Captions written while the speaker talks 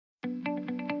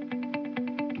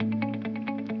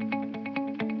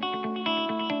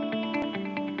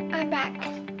I'm back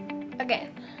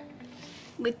again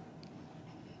with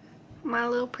my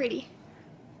little pretty.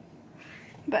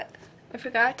 But I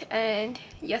forgot to end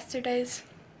yesterday's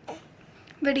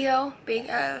video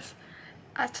because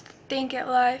I stink at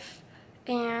life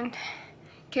and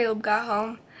Caleb got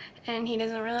home and he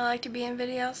doesn't really like to be in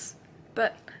videos,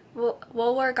 but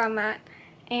we'll work on that.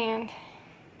 And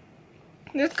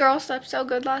this girl slept so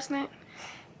good last night.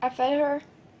 I fed her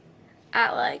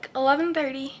at like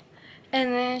 11:30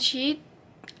 and then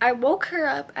I woke her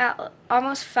up at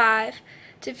almost 5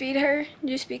 to feed her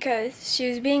just because she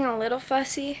was being a little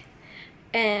fussy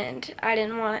and I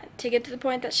didn't want it to get to the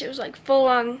point that she was like full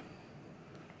on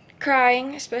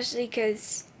crying, especially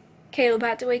because Caleb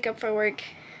had to wake up for work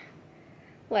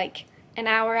like an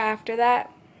hour after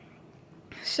that.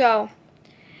 So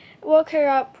woke her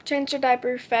up, changed her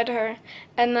diaper, fed her,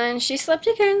 and then she slept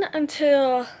again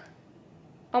until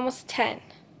almost 10.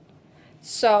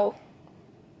 So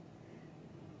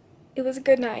it was a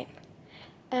good night.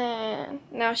 And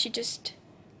now she just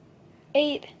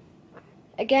ate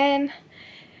again.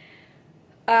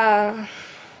 And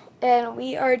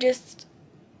we are just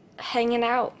hanging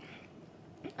out.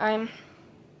 I'm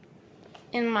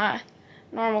in my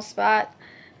normal spot.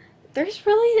 There's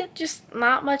really just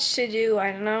not much to do.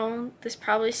 I don't know, this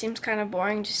probably seems kind of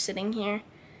boring just sitting here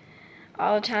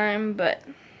all the time, but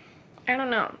I don't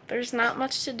know. There's not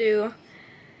much to do,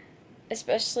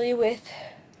 especially with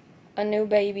a new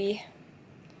baby.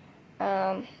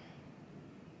 I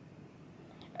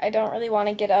don't really want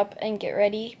to get up and get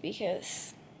ready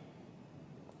because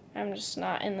I'm just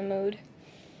not in the mood.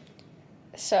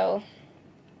 So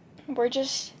we're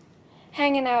just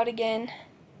hanging out again,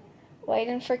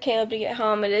 waiting for Caleb to get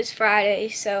home. It is Friday,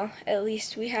 so at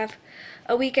least we have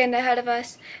a weekend ahead of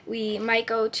us. We might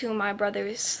go to my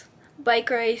brother's bike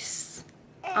race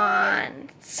on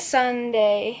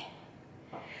Sunday,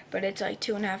 but it's like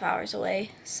 2.5 hours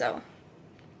away, so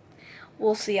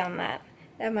we'll see on that.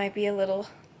 That might be a little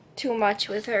too much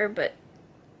with her, but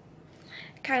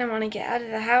I kind of want to get out of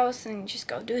the house and just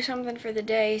go do something for the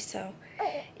day, so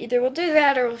either we'll do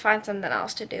that or we'll find something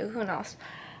else to do. Who knows?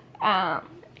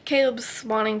 Caleb's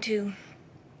wanting to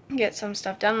get some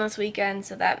stuff done this weekend,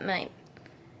 so that might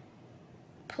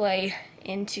play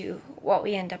into what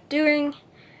we end up doing.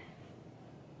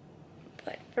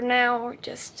 But for now, we're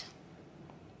just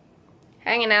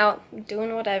hanging out,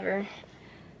 doing whatever,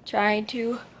 trying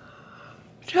to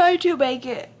make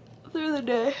it through the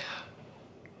day.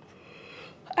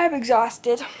 I'm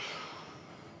exhausted.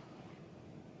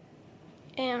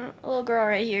 And a little girl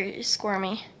right here is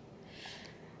squirmy.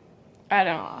 I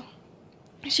don't know.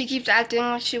 She keeps acting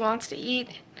like she wants to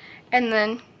eat, and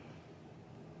then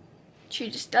she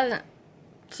just doesn't.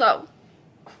 So,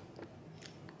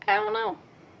 I don't know.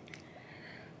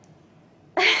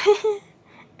 I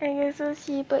guess we'll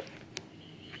see, but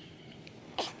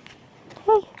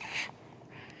hey,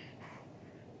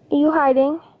 are you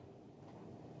hiding?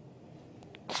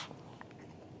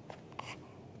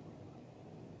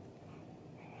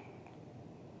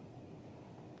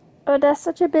 Oh, that's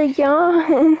such a big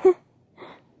yawn.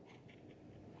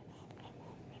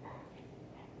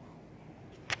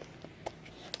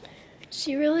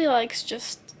 She really likes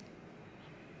just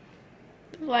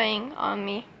laying on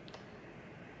me.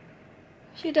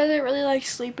 She doesn't really like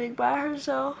sleeping by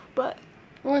herself, but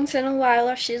once in a while,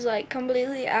 if she's like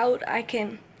completely out, I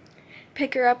can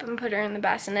pick her up and put her in the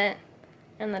bassinet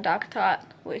and the dock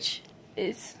tot, which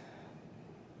is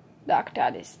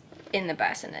in the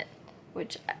bassinet,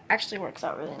 which actually works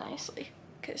out really nicely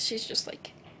because she's just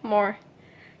like more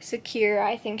secure.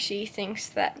 I think she thinks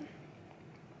that,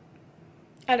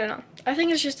 I don't know, I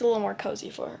think it's just a little more cozy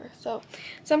for her. So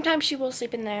sometimes she will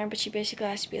sleep in there, but she basically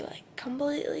has to be like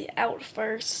completely out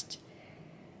first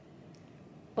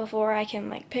before I can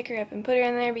like pick her up and put her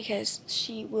in there, because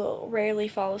she will rarely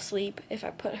fall asleep if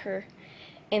I put her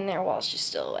in there while she's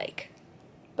still awake.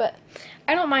 But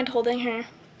I don't mind holding her.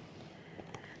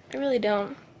 I really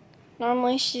don't.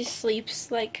 Normally she sleeps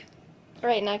like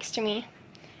right next to me.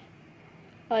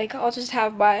 Like I'll just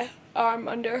have my arm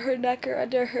under her neck or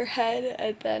under her head,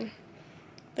 and then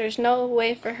there's no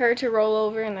way for her to roll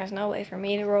over and there's no way for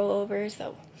me to roll over,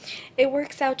 so it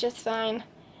works out just fine.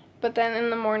 But then in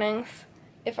the mornings,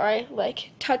 if I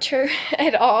like touch her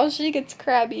at all, she gets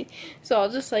crabby. So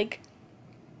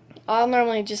I'll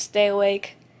normally just stay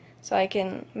awake so I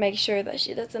can make sure that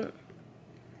she doesn't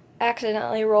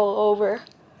accidentally roll over,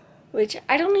 which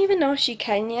I don't even know if she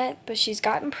can yet, but she's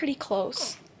gotten pretty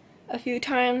close a few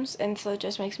times, and so it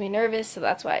just makes me nervous, so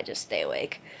that's why I just stay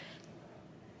awake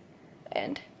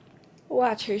and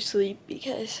watch her sleep,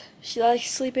 because she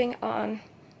likes sleeping on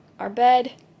our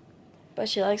bed but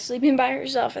she likes sleeping by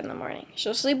herself in the morning.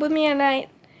 She'll sleep with me at night,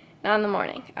 not in the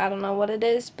morning. I don't know what it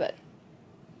is, but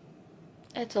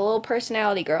it's a little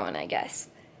personality growing, I guess.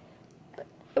 But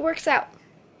it works out.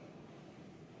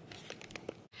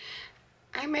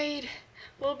 I made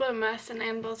a little bit of mess in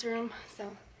Annabelle's room, so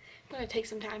I'm going to take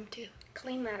some time to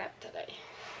clean that up today.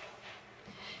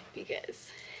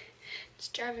 Because it's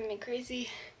driving me crazy.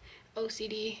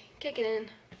 OCD kicking in.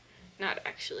 Not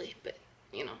actually, but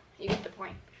you know, you get the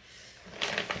point.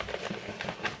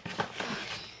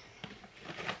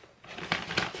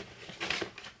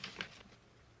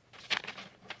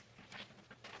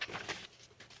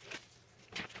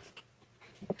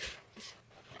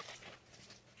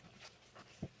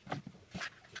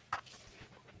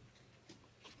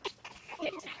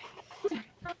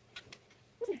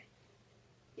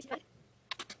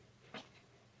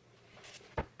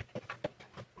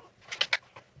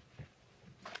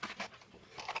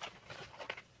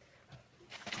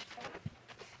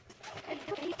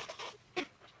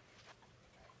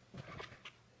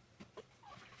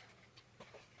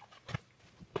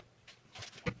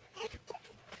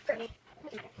 Okay.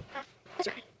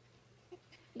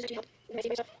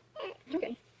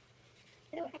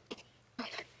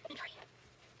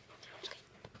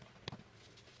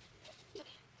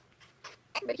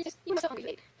 But you must have hungry,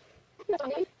 babe. You must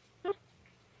have hungry. Huh?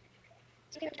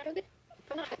 It's okay, don't you feel good?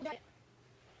 I'm not, enjoy it.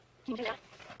 Can you turn it down?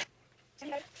 Is that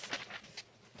better?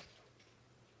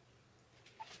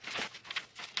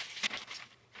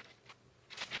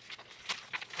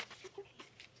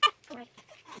 Alright.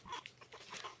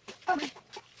 Oh my.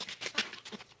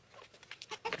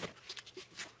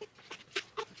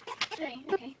 Okay,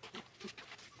 okay.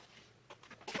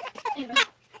 Anyway.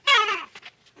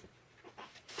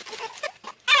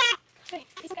 Hey,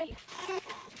 it's okay.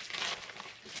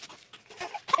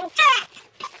 Oh.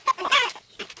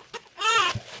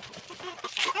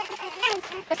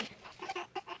 Okay.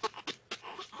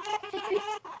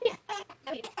 Yeah.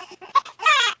 Okay.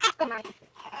 Oh my.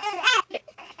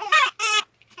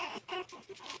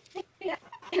 Yeah.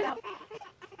 Yeah.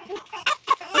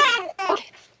 Okay.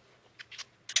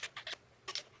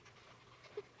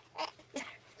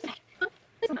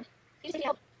 You just need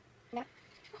help. Yeah.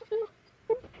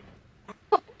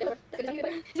 Oh, that's good.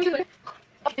 That's good.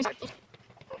 Oh, I'm sorry.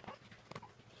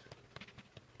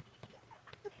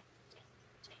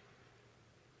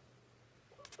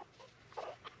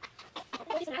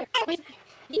 What is the matter? What is the matter?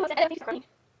 You must have everything's crying.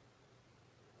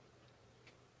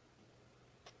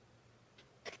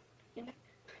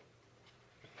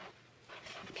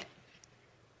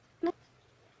 No.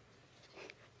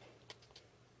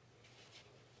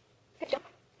 Okay, jump.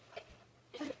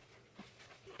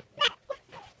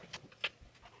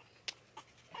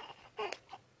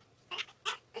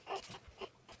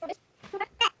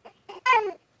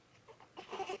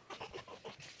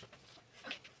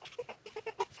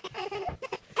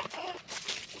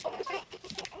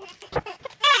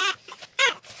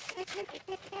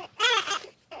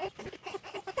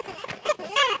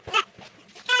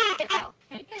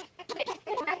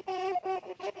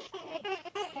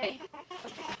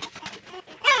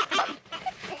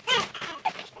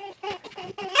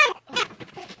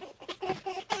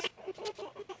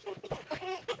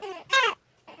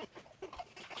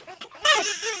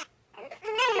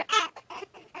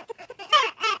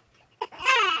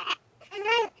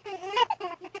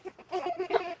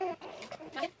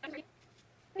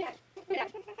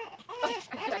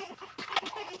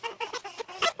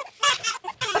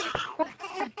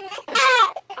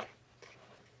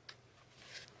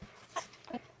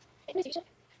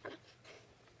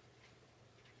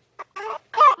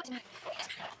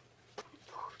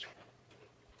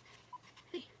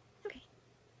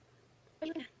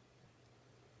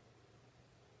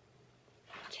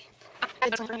 I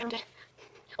don't know what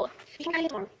oh, you can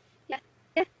get warm. Yeah.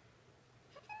 Yeah.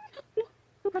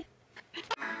 Okay.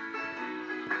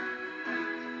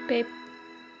 Babe.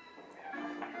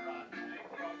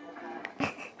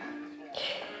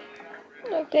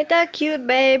 Look at that cute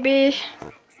baby.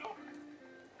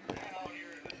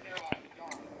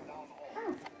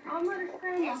 I'm not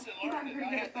explaining. You got pretty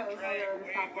good at photos, although the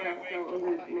software is still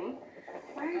eludes me.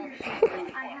 Why are you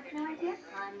shaking? I have no idea.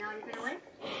 I'm not even awake.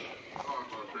 Sorry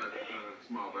about that,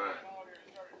 small bag.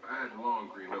 I had long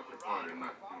green up the party and I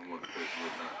didn't want to take it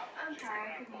now. I'm sorry,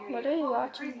 I couldn't hear you. What are you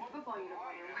watching?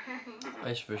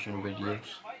 Ice fishing videos.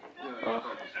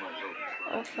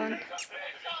 Oh, fun.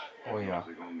 Oh yeah.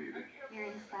 You're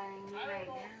inspiring me right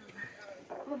now.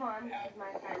 LeVon, this is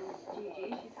my friend Gigi.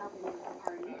 She's helping me with the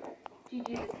party.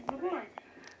 Gigi, this is LeVon.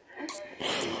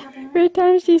 Every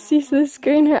time she sees the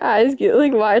screen, her eyes get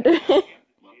like wider.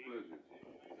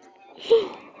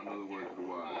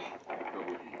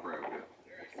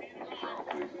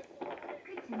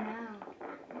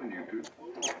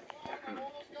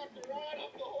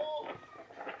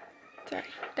 Sorry,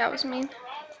 that was mean.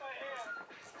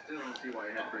 Still don't see why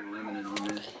you had to bring lemon in on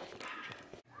this.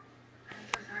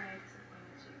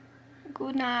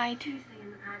 Good night.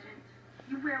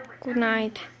 Good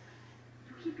night.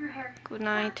 Good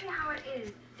night.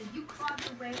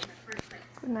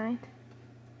 Good night.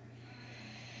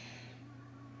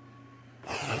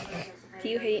 Do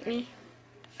you hate me?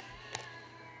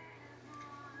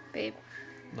 Babe,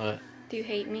 What? do you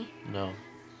hate me? No.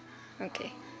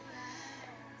 Okay.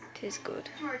 Tis good.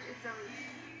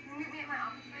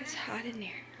 It's hot in there.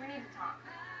 We need to talk.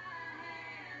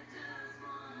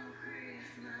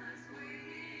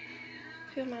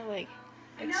 Feel my leg.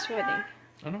 It's sweating.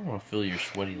 I don't want to feel your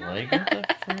sweaty leg. What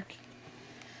the frick?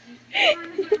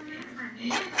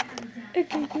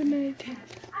 Okay, good night.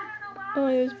 Oh,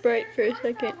 it was bright for a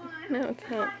second. Now it's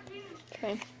not.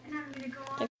 Okay.